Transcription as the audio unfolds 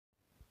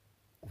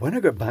When I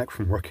got back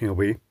from working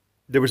away,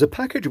 there was a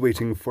package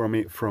waiting for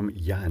me from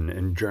Jan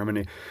in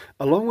Germany,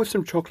 along with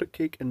some chocolate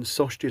cake and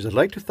sausages. I'd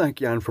like to thank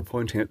Jan for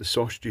pointing out the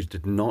sausages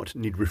did not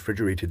need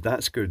refrigerated.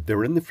 That's good.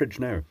 They're in the fridge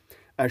now.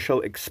 I shall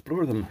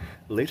explore them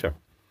later.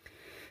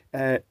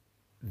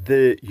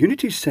 The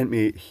unit he sent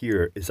me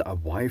here is a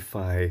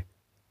Wi-Fi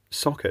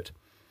socket,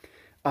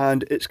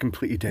 and it's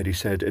completely dead. He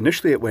said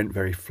initially it went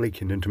very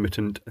flaky and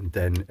intermittent, and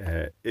then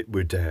it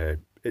would.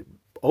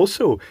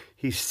 Also,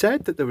 he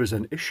said that there was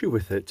an issue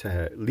with it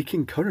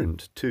leaking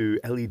current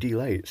to LED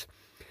lights,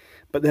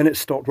 but then it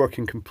stopped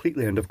working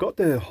completely. And I've got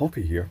the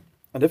hoppy here,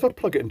 and if I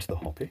plug it into the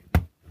hoppy,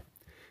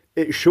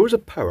 it shows a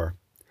power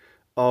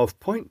of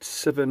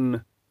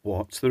 0.7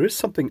 watts. There is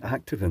something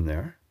active in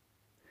there.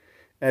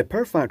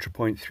 Power factor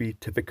 0.3,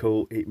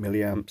 typical 8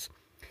 milliamps.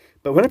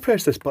 But when I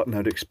press this button,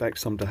 I'd expect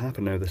something to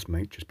happen. Now, this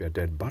might just be a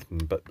dead button,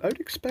 but I'd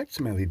expect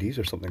some LEDs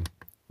or something.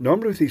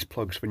 Normally with these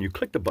plugs, when you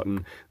click the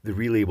button, the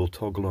relay will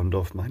toggle on and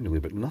off manually,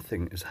 but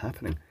nothing is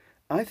happening.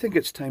 I think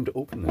it's time to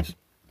open this.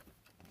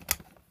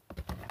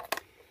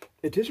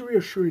 It is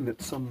reassuring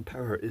that some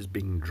power is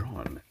being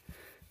drawn.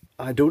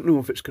 I don't know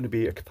if it's going to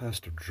be a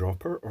capacitor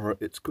dropper or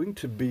it's going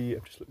to be...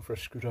 I'm just looking for a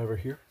screwdriver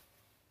here.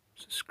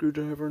 Is it a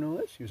screwdriver? No,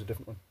 let's use a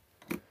different one.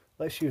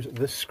 Let's use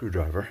this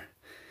screwdriver.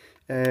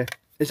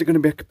 Is it going to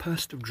be a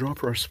capacitive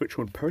dropper or switch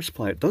mode power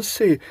supply? It does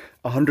say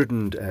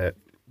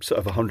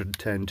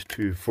 110 to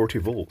 240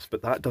 volts,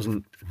 but that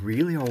doesn't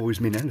really always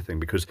mean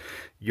anything, because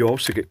you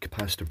also get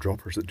capacitive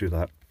droppers that do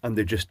that, and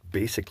they just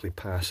basically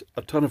pass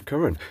a ton of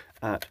current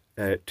at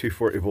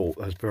 240 volt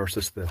as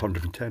versus the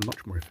 110,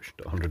 much more efficient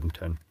at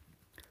 110.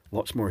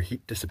 Lots more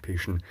heat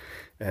dissipation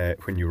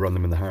when you run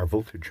them in the higher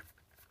voltage.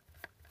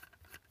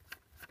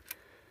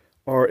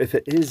 Or if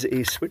it is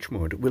a switch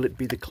mode, will it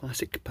be the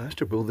classic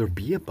capacitor? Will there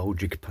be a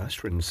bulgy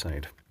capacitor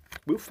inside?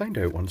 We'll find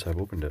out once I've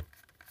opened it.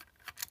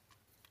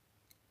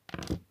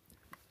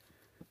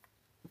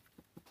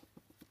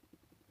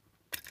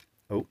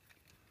 Oh.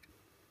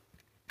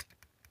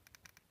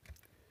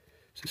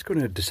 Is this going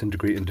to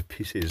disintegrate into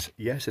pieces?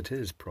 Yes, it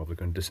is probably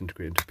going to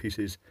disintegrate into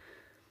pieces.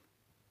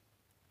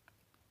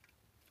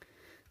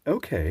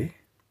 Okay.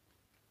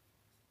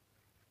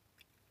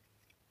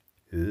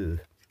 Ugh.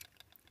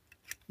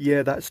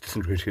 Yeah, that's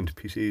disintegrating into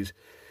pieces.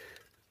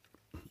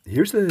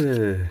 Here's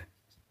the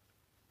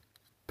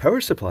power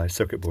supply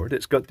circuit board.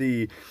 It's got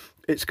the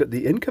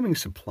incoming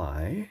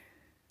supply.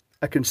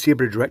 I can see a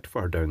bridge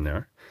rectifier down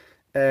there.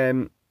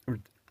 And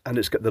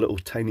it's got the little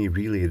tiny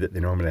relay that they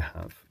normally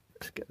have.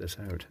 Let's get this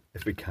out,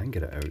 if we can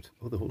get it out.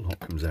 Oh, the whole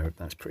lot comes out.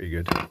 That's pretty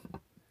good.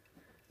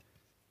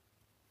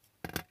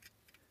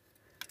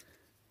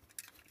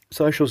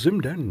 So I shall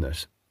zoom down on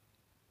this.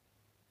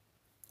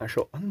 I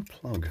shall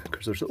unplug,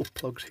 because there's little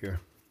plugs here.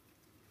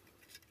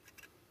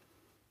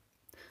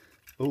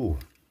 Oh,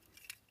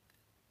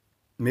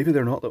 maybe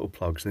they're not little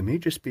plugs. They may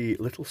just be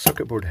little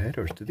circuit board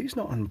headers. Do these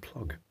not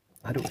unplug?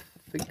 I don't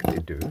think they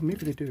do.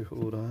 Maybe they do.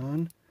 Hold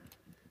on.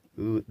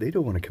 Ooh, they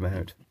don't want to come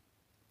out.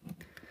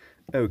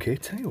 Okay,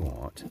 tell you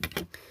what.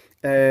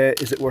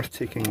 Is it worth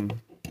taking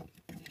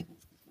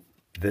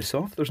this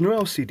off? There's no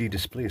LCD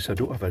display, so I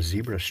don't have a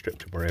zebra strip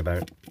to worry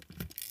about.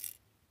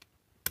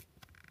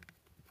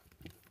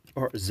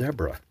 Or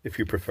zebra, if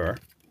you prefer.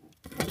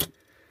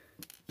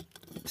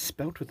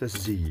 Spelt with a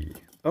Z.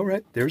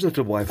 Alright, there's a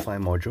little Wi-Fi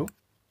module.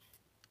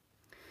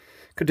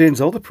 Contains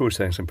all the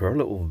processing power,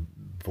 little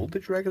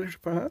voltage regulator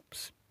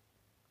perhaps.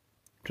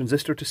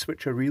 Transistor to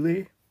switch a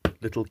relay,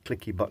 little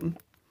clicky button.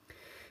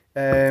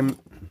 And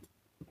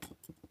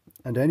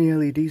any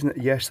LEDs in it?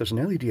 Yes, there's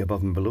an LED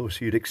above and below,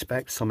 so you'd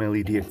expect some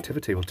LED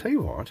activity. Well, tell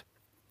you what.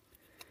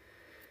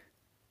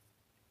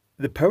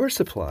 The power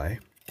supply,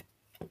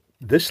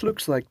 this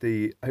looks like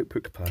the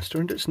output capacitor,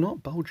 and it's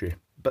not bulgy.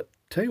 But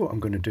tell you what I'm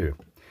going to do.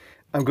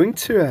 I'm going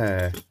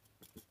to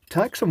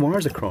tack some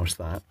wires across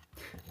that,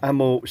 and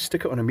we'll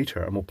stick it on a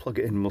meter, and we'll plug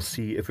it in, and we'll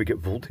see if we get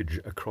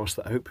voltage across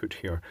the output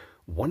here.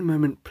 One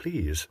moment,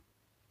 please.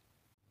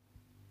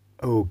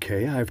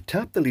 Okay, I've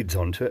tapped the leads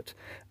onto it.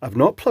 I've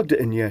not plugged it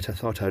in yet. I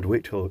thought I'd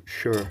wait to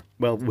share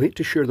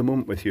the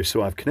moment with you.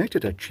 So I've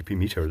connected a cheapy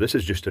meter. This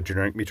is just a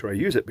generic meter. I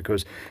use it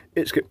because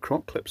it's got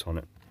crock clips on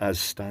it as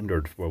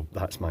standard. Well,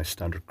 that's my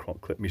standard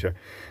crock clip meter.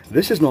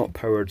 This is not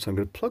powered, so I'm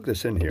going to plug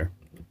this in here.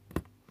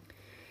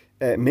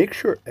 Make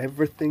sure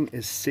everything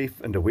is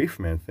safe and away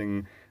from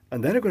anything.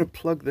 And then I'm going to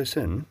plug this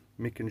in,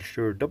 making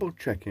sure, double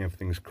checking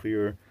everything's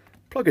clear.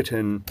 Plug it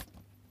in.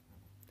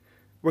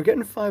 We're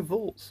getting 5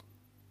 volts.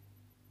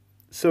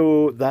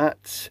 So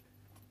that's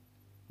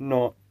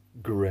not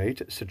great.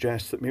 It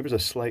suggests that maybe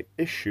there's a slight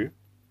issue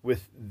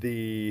with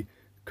the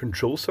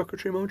control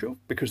circuitry module,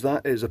 because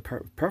that is a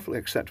perfectly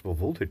acceptable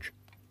voltage.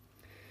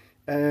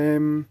 I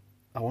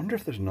wonder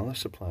if there's another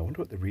supply. I wonder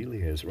what the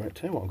relay is. Right,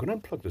 tell you what, I'm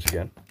going to unplug this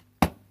again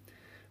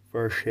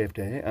for chef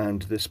day,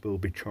 and this will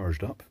be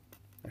charged up.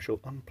 I shall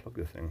unplug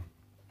the thing.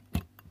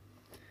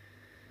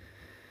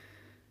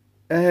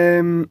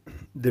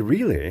 The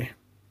relay,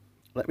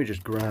 let me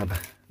just grab,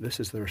 this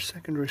is their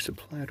secondary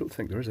supply. I don't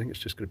think there is. I think it's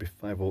just going to be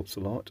 5 volts a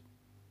lot.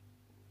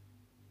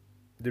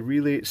 The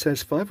relay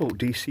says 5 volt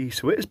DC,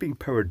 so it is being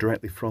powered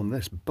directly from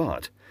this,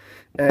 but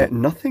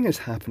nothing is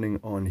happening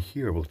on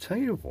here. We'll tell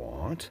you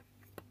what.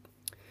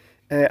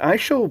 I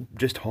shall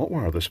just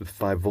hotwire this with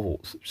 5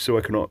 volts so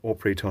I can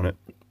operate on it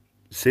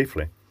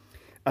safely.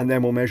 And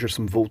then we'll measure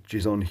some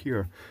voltages on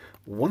here.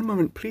 One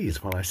moment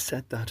please while I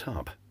set that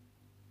up.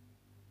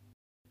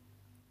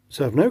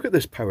 So I've now got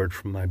this powered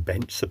from my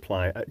bench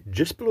supply at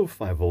just below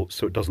 5 volts,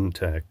 so it doesn't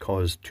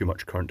cause too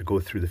much current to go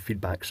through the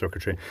feedback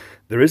circuitry.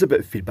 There is a bit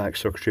of feedback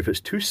circuitry if it's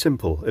too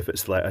simple, if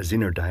it's like a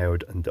Zener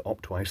diode and the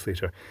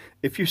opto-isolator.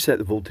 If you set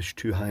the voltage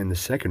too high in the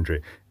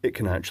secondary, it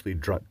can actually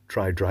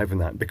try driving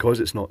that. Because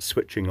it's not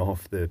switching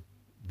off the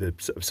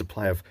sort of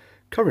supply of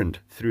current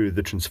through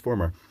the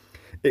transformer,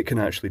 it can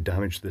actually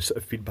damage the sort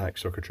of feedback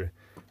circuitry.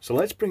 So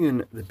let's bring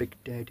in the big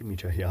daddy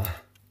meter here.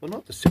 Well,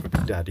 not the super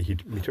big daddy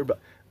meter, but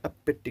a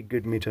pretty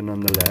good meter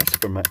nonetheless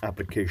for my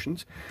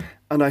applications.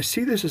 And I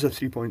see this as a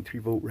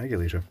 3.3 volt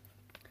regulator.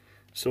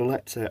 So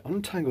let's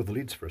untangle the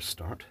leads for a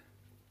start.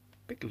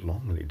 Big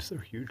long leads,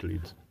 they're huge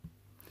leads.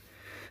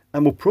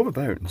 And we'll probe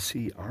about and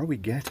see, are we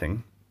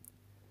getting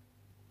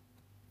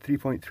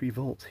 3.3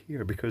 volts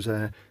here? Because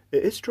it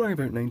is drawing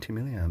about 90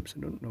 milliamps. I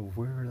don't know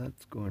where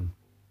that's going.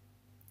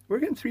 We're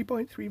getting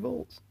 3.3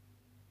 volts.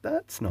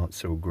 That's not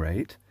so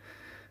great.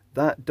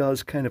 That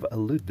does kind of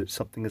allude that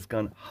something has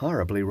gone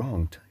horribly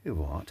wrong. Tell you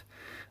what,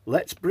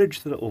 let's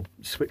bridge the little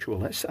switch. Well,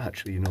 let's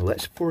actually,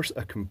 let's force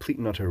a complete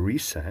and utter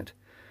reset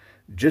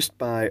just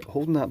by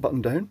holding that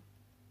button down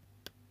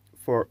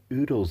for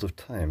oodles of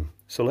time.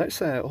 So let's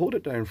hold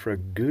it down for a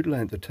good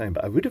length of time,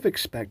 but I would have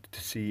expected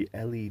to see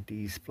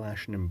LEDs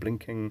flashing and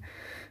blinking.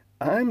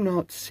 I'm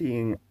not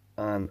seeing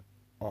an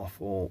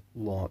awful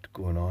lot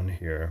going on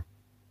here.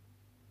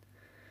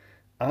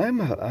 I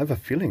have a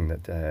feeling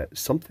that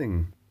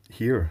something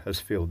here has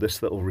failed.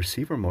 This little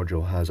receiver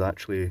module has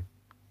actually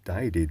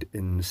died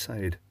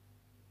inside.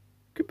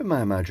 Could be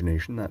my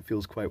imagination. That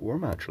feels quite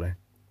warm actually.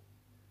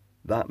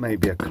 That might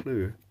be a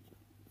clue.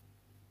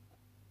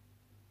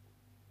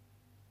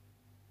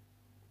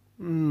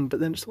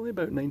 But then it's only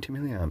about 90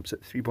 milliamps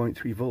at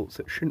 3.3 volts.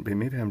 It shouldn't be.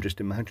 Maybe I'm just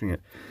imagining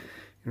it.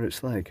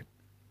 It's like,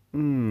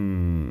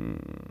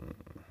 I'm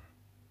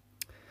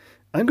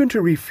going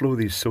to reflow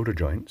these solder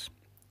joints.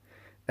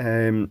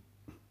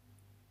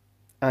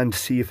 And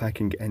see if I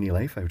can get any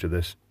life out of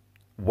this.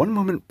 One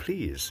moment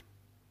please.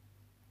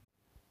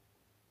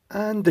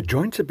 And the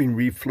joints have been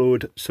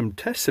reflowed, some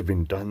tests have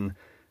been done.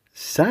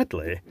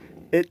 Sadly,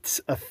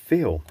 it's a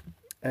fail.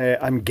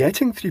 I'm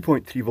getting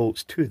 3.3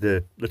 volts to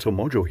the little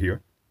module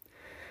here.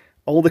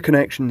 All the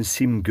connections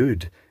seem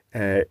good.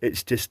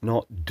 It's just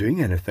not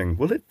doing anything.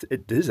 Well,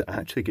 it is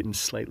actually getting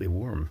slightly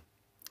warm,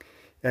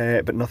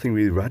 but nothing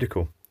really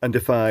radical. And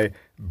if I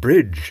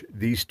bridge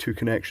these two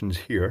connections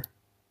here,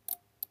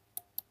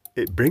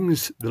 it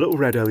brings the little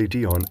red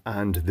LED on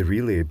and the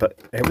relay, but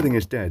everything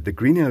is dead. The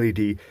green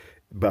LED,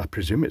 but I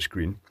presume it's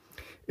green,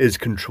 is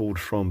controlled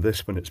from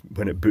this when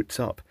it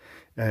boots up.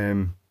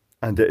 And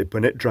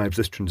when it drives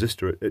this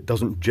transistor, it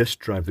doesn't just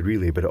drive the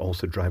relay, but it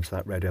also drives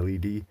that red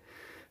LED.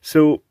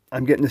 So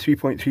I'm getting the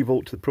 3.3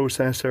 volt to the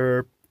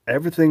processor.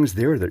 Everything's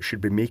there that should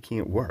be making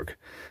it work.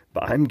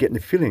 But I'm getting the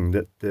feeling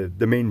that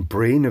the main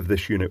brain of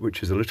this unit,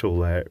 which is a little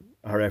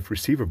RF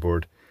receiver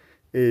board,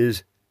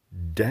 is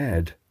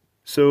dead.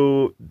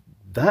 So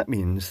that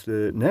means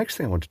the next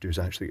thing I want to do is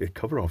actually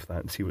cover off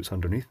that and see what's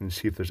underneath and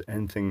see if there's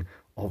anything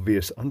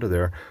obvious under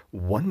there.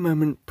 One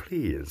moment,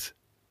 please.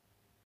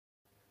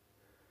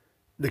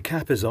 The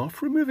cap is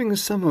off, removing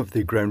some of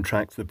the ground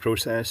track from the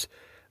process.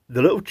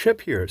 The little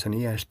chip here, it's an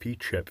ESP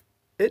chip.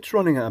 It's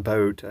running at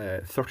about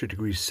 30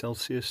 degrees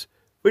Celsius,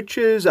 which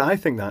is, I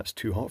think that's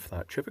too hot for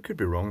that chip. It could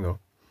be wrong though.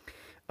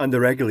 And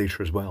the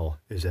regulator as well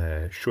is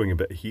showing a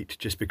bit of heat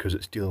just because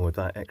it's dealing with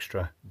that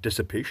extra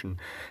dissipation.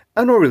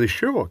 I'm not really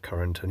sure what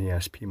current an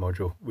ESP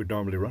module would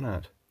normally run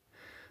at.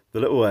 The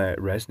little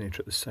resonator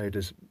at the side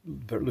is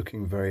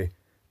looking very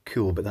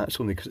cool, but that's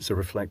only because it's a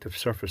reflective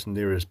surface and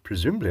there is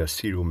presumably a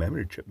serial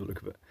memory chip, the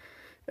look of it.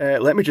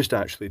 Let me just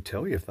actually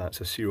tell you if that's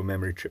a serial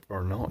memory chip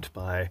or not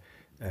by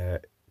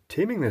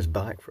taming this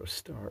back for a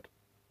start.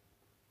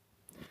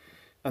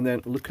 And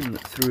then looking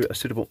through a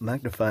suitable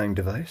magnifying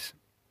device.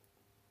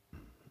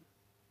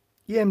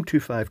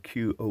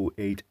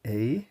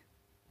 EM25Q08A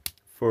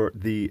for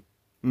the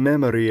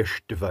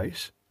memory-ish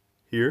device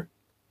here.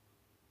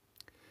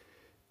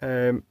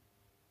 And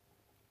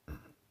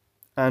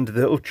the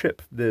little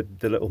chip, the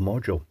little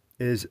module,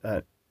 is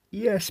at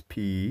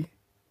ESP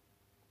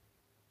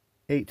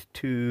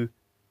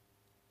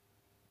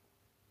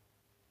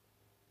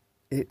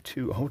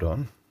 8282. Hold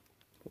on,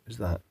 what is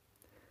that?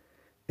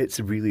 It's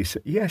really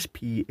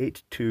ESP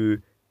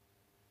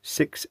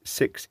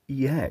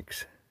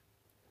 8266EX.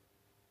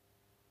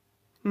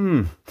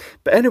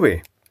 But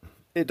anyway,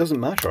 it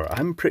doesn't matter.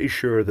 I'm pretty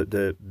sure that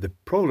the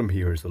problem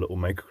here is the little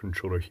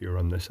microcontroller here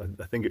on this. I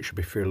think it should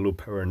be fairly low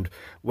power and,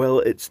 well,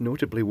 it's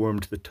notably warm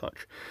to the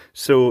touch.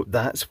 So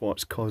that's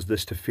what's caused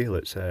this to fail.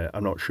 It's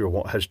I'm not sure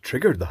what has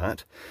triggered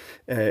that.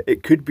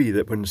 It could be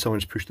that when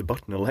someone's pushed the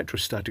button,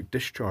 electrostatic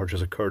discharge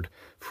has occurred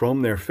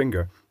from their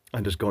finger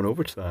and has gone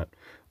over to that.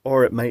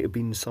 Or it might have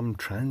been some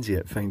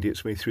transient finding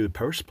its way through the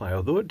power supply,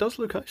 although it does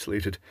look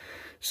isolated.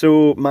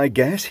 So my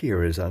guess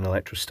here is an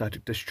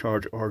electrostatic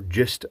discharge or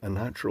just a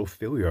natural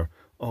failure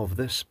of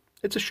this.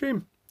 It's a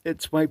shame.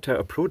 It's wiped out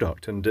a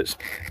product, and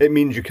it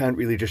means you can't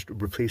really just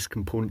replace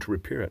component to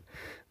repair it.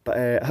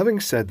 But having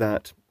said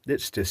that,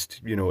 it's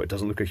just, it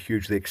doesn't look a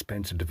hugely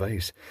expensive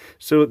device.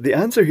 So the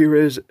answer here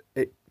is,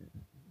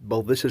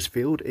 well, this has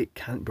failed. It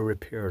can't be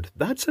repaired.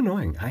 That's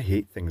annoying. I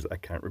hate things that I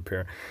can't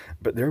repair.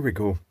 But there we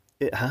go.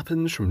 It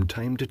happens from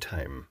time to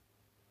time.